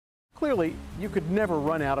Clearly, you could never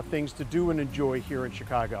run out of things to do and enjoy here in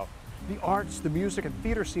Chicago. The arts, the music, and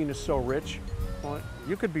theater scene is so rich, well,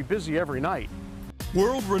 you could be busy every night.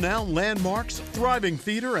 World-renowned landmarks, thriving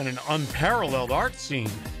theater, and an unparalleled art scene.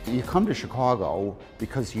 You come to Chicago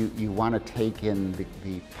because you want to take in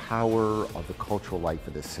the power of the cultural life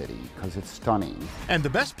of the city, because it's stunning. And the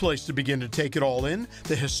best place to begin to take it all in,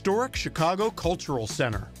 the historic Chicago Cultural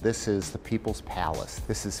Center. This is the People's Palace.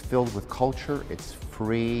 This is filled with culture, it's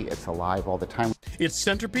free, it's alive all the time. Its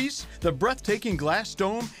centerpiece, the breathtaking glass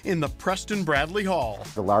dome in the Preston Bradley Hall.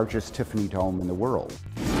 The largest Tiffany dome in the world.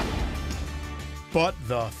 But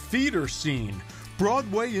the theater scene.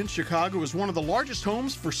 Broadway in Chicago is one of the largest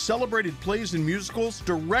homes for celebrated plays and musicals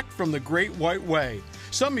direct from the Great White Way.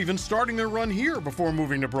 Some even starting their run here before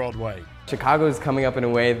moving to Broadway. Chicago is coming up in a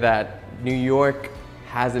way that New York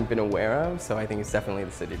hasn't been aware of, so I think it's definitely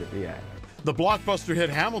the city to be at. The blockbuster hit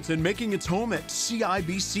Hamilton, making its home at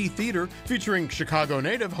CIBC Theater, featuring Chicago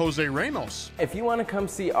native Jose Ramos. If you want to come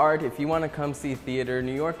see art, if you want to come see theater,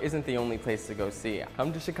 New York isn't the only place to go see.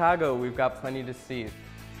 Come to Chicago, we've got plenty to see.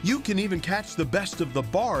 You can even catch the best of the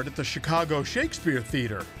Bard at the Chicago Shakespeare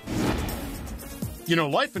Theater. You know,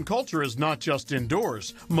 life and culture is not just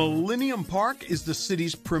indoors. Millennium Park is the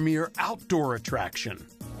city's premier outdoor attraction.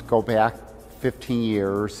 Go back 15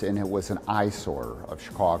 years and it was an eyesore of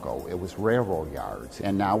Chicago. It was railroad yards.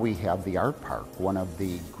 And now we have the Art Park, one of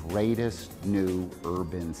the greatest new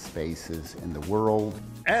urban spaces in the world.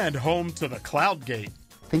 And home to the Cloud Gate.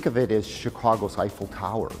 Think of it as Chicago's Eiffel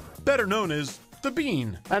Tower. Better known as the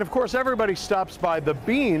Bean. And of course, everybody stops by the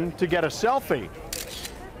Bean to get a selfie.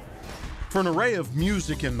 For an array of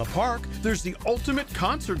music in the park, there's the ultimate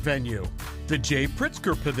concert venue, the J.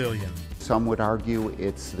 Pritzker Pavilion. Some would argue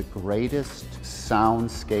it's the greatest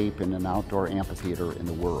soundscape in an outdoor amphitheater in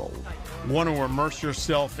the world. Want to immerse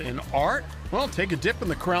yourself in art? Well, take a dip in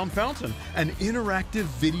the Crown Fountain, an interactive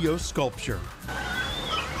video sculpture.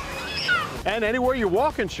 And anywhere you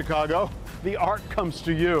walk in Chicago, the art comes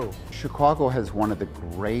to you. Chicago has one of the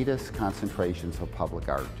greatest concentrations of public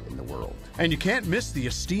art in the world. And you can't miss the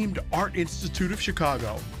esteemed Art Institute of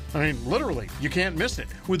Chicago. I mean, literally, you can't miss it,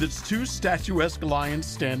 with its two statuesque lions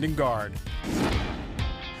standing guard.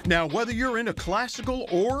 Now, whether you're into classical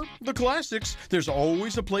or the classics, there's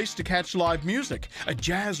always a place to catch live music, a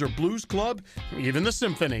jazz or blues club, even the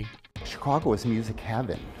symphony. Chicago is music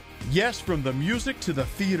heaven. Yes, from the music to the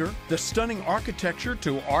theater, the stunning architecture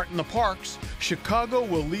to art in the parks, Chicago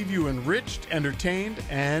will leave you enriched, entertained,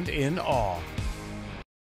 and in awe.